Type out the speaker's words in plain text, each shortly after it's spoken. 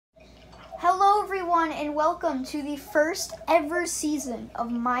everyone, and welcome to the first ever season of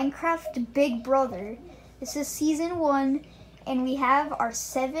Minecraft Big Brother. This is season 1, and we have our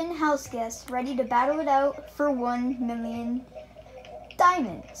 7 house guests ready to battle it out for 1 million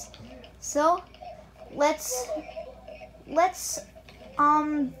diamonds. So, let's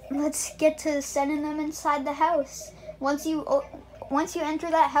get to sending them inside the house. Once you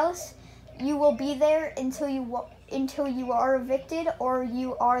enter that house, you will be there until you are evicted, or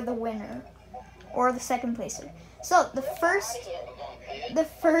you are the winner, or the second placer. So the first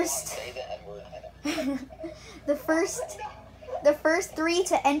 3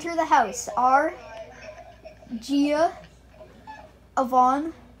 to enter the house are Gia,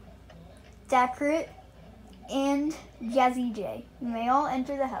 Avon, Dakrit, and Jazzy J. You may all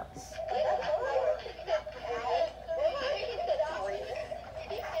enter the house.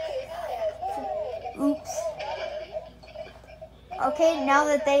 Oops. Okay, now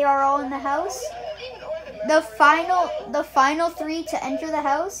that they are all in the house, the final 3 to enter the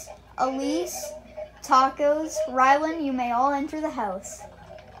house, Elise, Tacos, Rylan, you may all enter the house.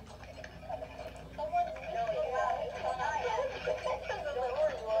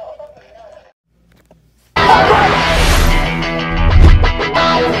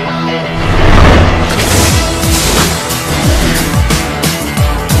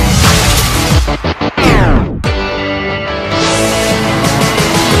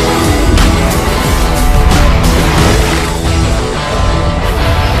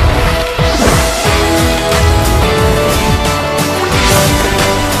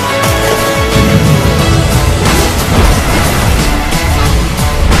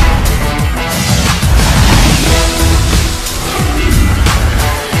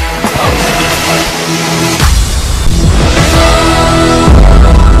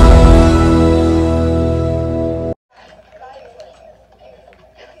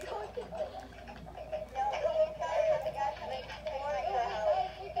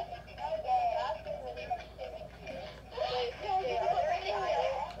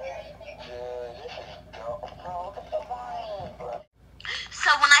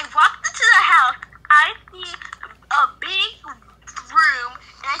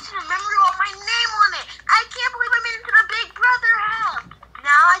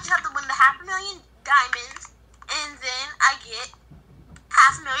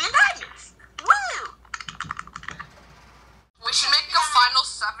 We should make a final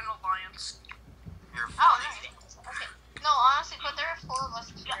 7 alliance. You're funny. Oh, nice. Okay. No, honestly, but there are 4 of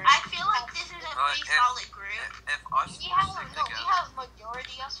us here. I feel like this is a pretty solid group. If us we have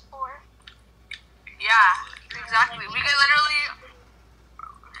majority us 4. Yeah, exactly. We can literally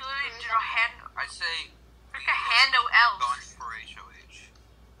do a hand. I say like a handle else. Going for HOH.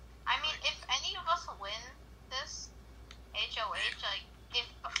 I mean, if any of us win this HOH, like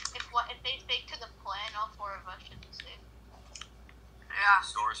if they stick to the plan, all 4 of us should be safe. Yeah.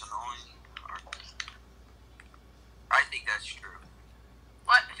 Source annoying. I think that's true.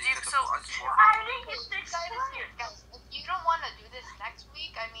 What? I think it's guys, if you don't want to do this next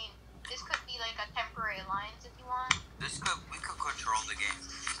week, I mean, this could be like a temporary alliance if you want. We could control the game.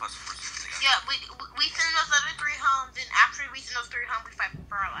 Plus yeah, we send those other 3 homes, and after we send those 3 homes, we fight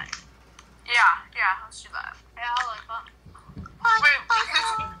for our life. Yeah, let's do that. Yeah, I like that. Wait, final.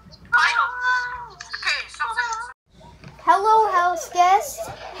 Okay, something. Hello, house guests.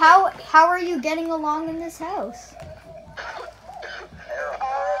 How are you getting along in this house?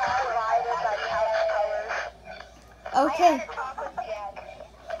 Okay.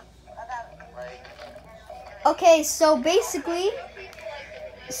 Okay, so basically,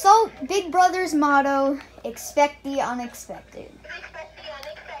 Big Brother's motto, expect the unexpected.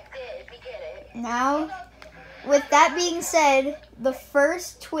 Now, with that being said, the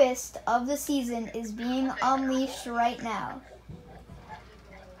first twist of the season is being unleashed right now.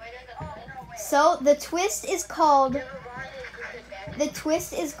 So the twist is called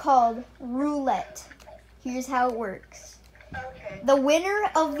roulette. Here's how it works. The winner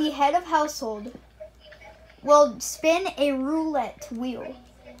of the head of household will spin a roulette wheel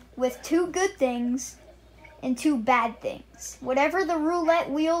with 2 good things and 2 bad things. Whatever the roulette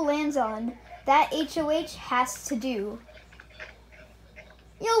wheel lands on, that HOH has to do.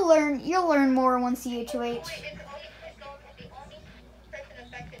 You'll learn more once the HOH.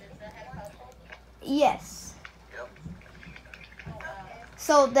 Yes.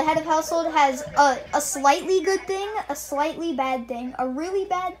 So the head of household has a slightly good thing, a slightly bad thing, a really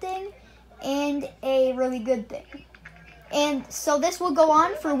bad thing, and a really good thing. And so this will go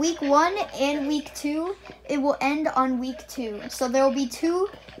on for week 1 and week 2. It will end on week 2. So there will be 2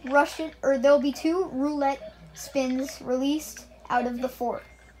 roulette spins released out of the 4.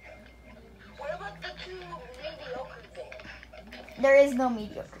 What about the two mediocre things? There is no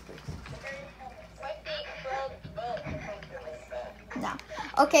mediocre. Might be club, but something like that.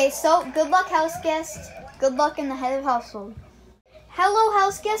 No. Okay, so good luck, house guest. Good luck in the head of household. Hello,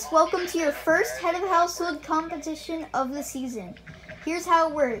 house guests. Welcome to your first head of household competition of the season. Here's how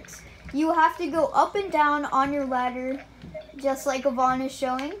it works. You have to go up and down on your ladder, just like Yvonne is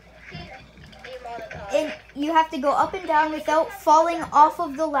showing. And you have to go up and down without falling off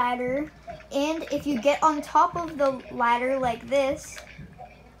of the ladder. And if you get on top of the ladder like this,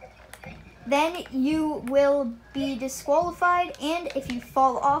 then you will be disqualified. And if you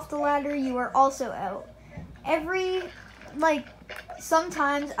fall off the ladder, you are also out.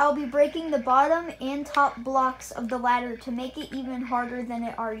 Sometimes I'll be breaking the bottom and top blocks of the ladder to make it even harder than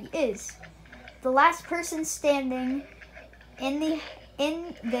it already is. The last person standing in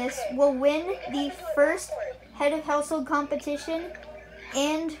this will win the first head of household competition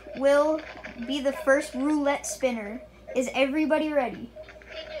and will be the first roulette spinner. Is everybody ready?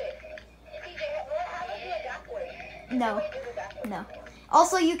 No.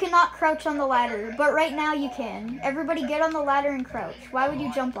 Also, you cannot crouch on the ladder, but right now you can. Everybody get on the ladder and crouch. Why would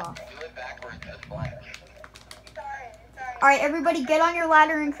you jump off? Alright, everybody get on your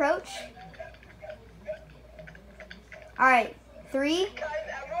ladder and crouch. Alright, 3.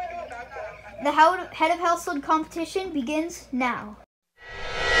 The head of household competition begins now.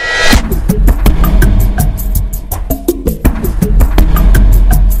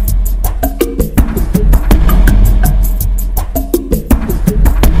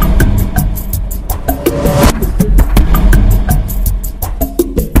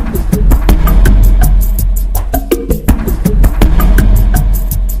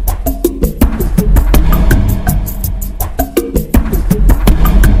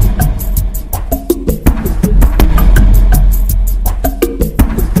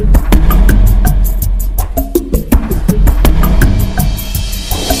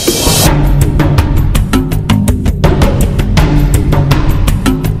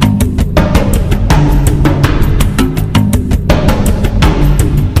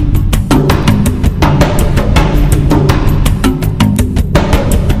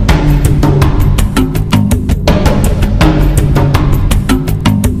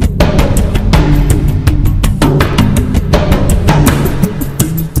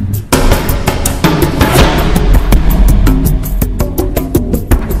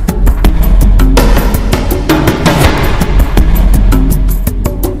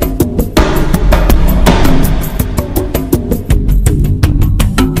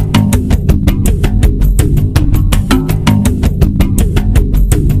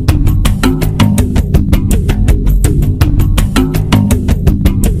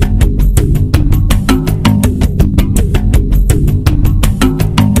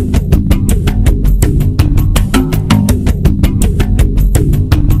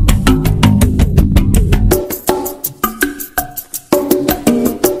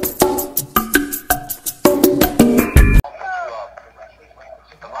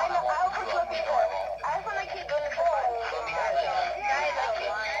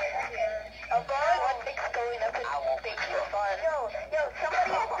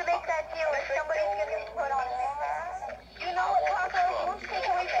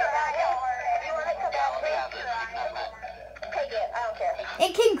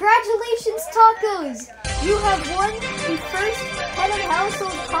 And congratulations, Tacos! You have won the first head of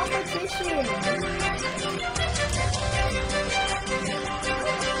household competition.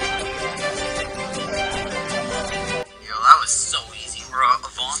 Yo, that was so easy, bro.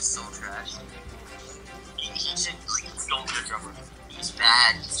 Yvonne's so trash. He should don't be a drummer. He's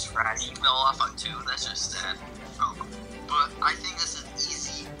bad, he's trash. He fell off on 2, that's just sad. But I think this is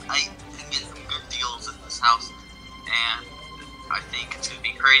easy. I can get some good deals in this house. And I think it's going to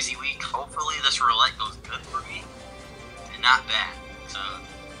be a crazy week. Hopefully this roulette goes good for me. And not bad. So,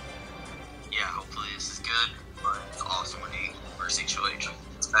 yeah, hopefully this is good. But it's also an 8 versus HOH.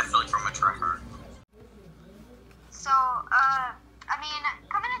 Especially from a tryhard. So, I mean,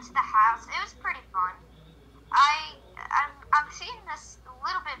 coming into the house, it was pretty fun. I'm seeing this a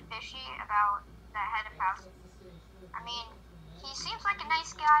little bit fishy about the head of house. I mean, he seems like a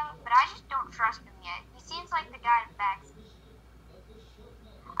nice guy, but I just don't trust him yet. He seems like the guy in fact.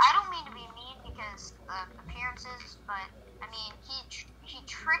 I don't mean to be mean because of appearances, but I mean, he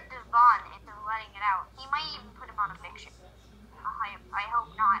tricked Yvonne into letting it out. He might even put him on eviction. I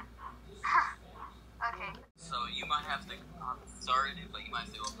hope not. Okay. So you might have to, sorry dude, but you might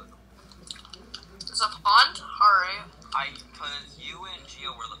have to go up with him. Is a pond? Alright. Cause you and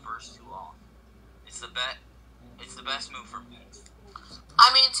Gio were the first 2 off. It's the best move for me. I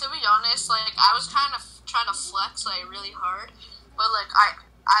mean, to be honest, like, I was kind of trying to flex, like, really hard, but, like, I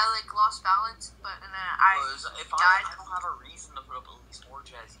like, lost balance, but, and then I died. I don't have a reason to put up Elise or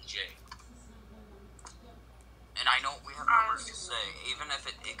Jazzy J. And I know we have numbers to say, even if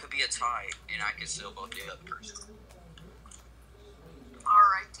it could be a tie, and I could still vote the other person.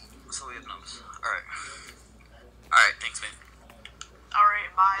 Alright. So we have numbers. Alright, thanks, man.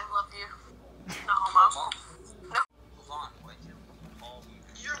 Alright, bye, love you. No homo. No. Vaughn, why'd you call me?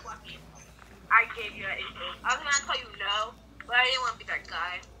 You're lucky. I gave you that intro. I was gonna tell you no, but I didn't want to be that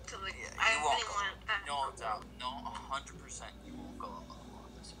guy. So like, Yeah, I you won't didn't go. want that. No doubt. No, 100% you won't go up on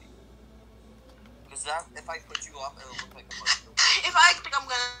this week. Because that, if I put you up, it'll look like a bunch of... If I think I'm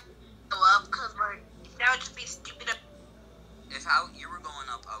gonna go up, cause like that would just be stupid. If you were going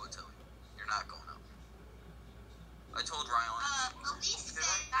up, I would tell you. You're not going up. I told Ryan. Elise said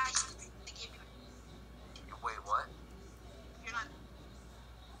I should give you. Wait, what? You're not.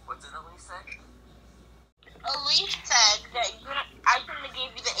 What did Elise say? Elise said that I shouldn't have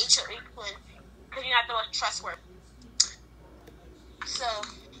gave you the HOA quiz because you're not the most trustworthy. So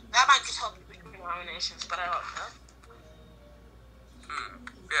that might just help you with your nominations, but I don't know.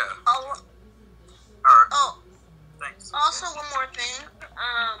 Yeah. Oh. Alright. Oh. Thanks. Also, one more thing.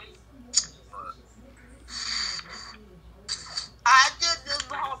 What? I did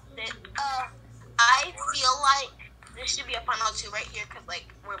the whole thing. I feel like this should be a final two right here because like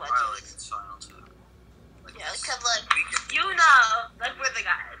we're legends. I like this final two. Like, Yeah, because like we could, you know, like we're the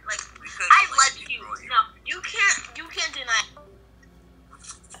guys. Like we could, I like, like you. destroy No, you can't deny.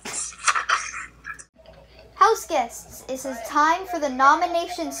 House guests, it is time for the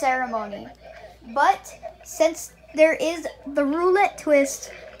nomination ceremony. But since there is the roulette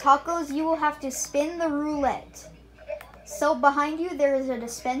twist, Tacos, you will have to spin the roulette. So behind you there is a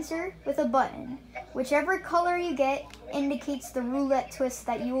dispenser with a button. Whichever color you get indicates the roulette twist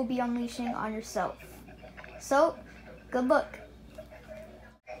that you will be unleashing on yourself. So, good luck.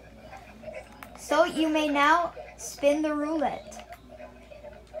 So you may now spin the roulette.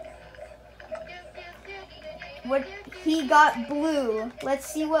 What he got blue. Let's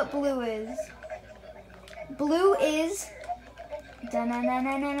see what blue is. Blue is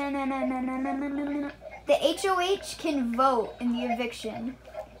the HOH can vote in the eviction.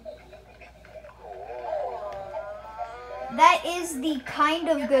 That is the kind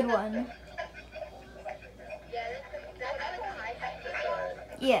of good one.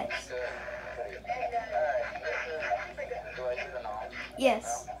 Yes.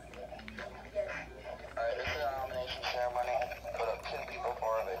 Yes. Alright, this is a nomination ceremony. Put up 2 people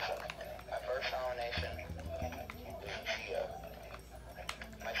for eviction. My first nomination is Gia.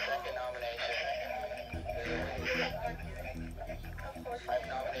 My second nomination is Elise. I've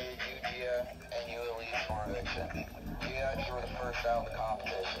nominated you, Gia, and you, Elise, for eviction. Gia, you were the first out of the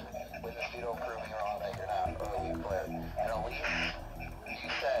competition. With the veto proving wrong that you're not a lead player. And Elise, you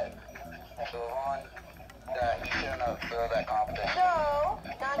said to Vaughn that you shouldn't have failed that competition. No,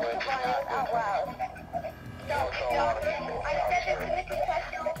 not to Brian out loud. No, I said this in the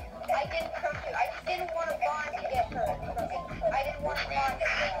confessional. I didn't trust you. I just didn't want Vaughn to get hurt. I didn't want Vaun to get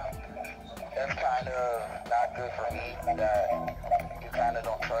hurt. That's kind of not good for me that you kind of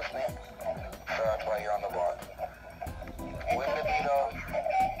don't trust me. So that's why you're on the block. Win the veto,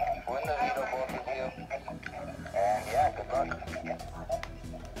 both of you. And yeah, good luck.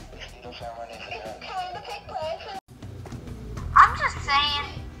 Veto ceremony is adjourned. I'm just saying,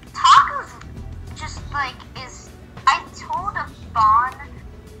 Tacos just like is. I told Vaughn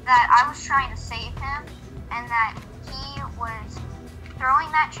that I was trying to save him and that he was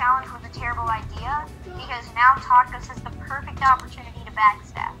throwing that challenge was a terrible idea because now Tacos has the perfect opportunity to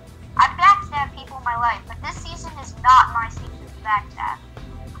backstab. I've backstabbed people in my life, but this season is not my season to backstab.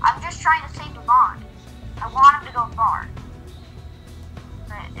 I'm just trying to save Vaughn. I want him to go far.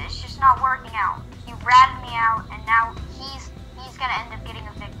 But it's just not working out. He ratted me out, and now he's gonna end up getting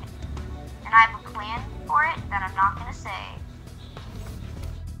evicted. And I have a plan for it that I'm not gonna say.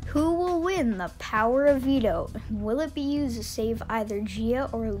 Who will win the power of veto? Will it be used to save either Gia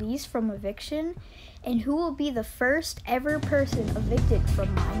or Elise from eviction? And who will be the first ever person evicted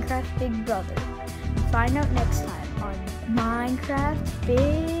from Minecraft Big Brother? Find out next time on Minecraft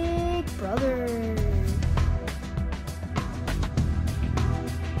Big Brother.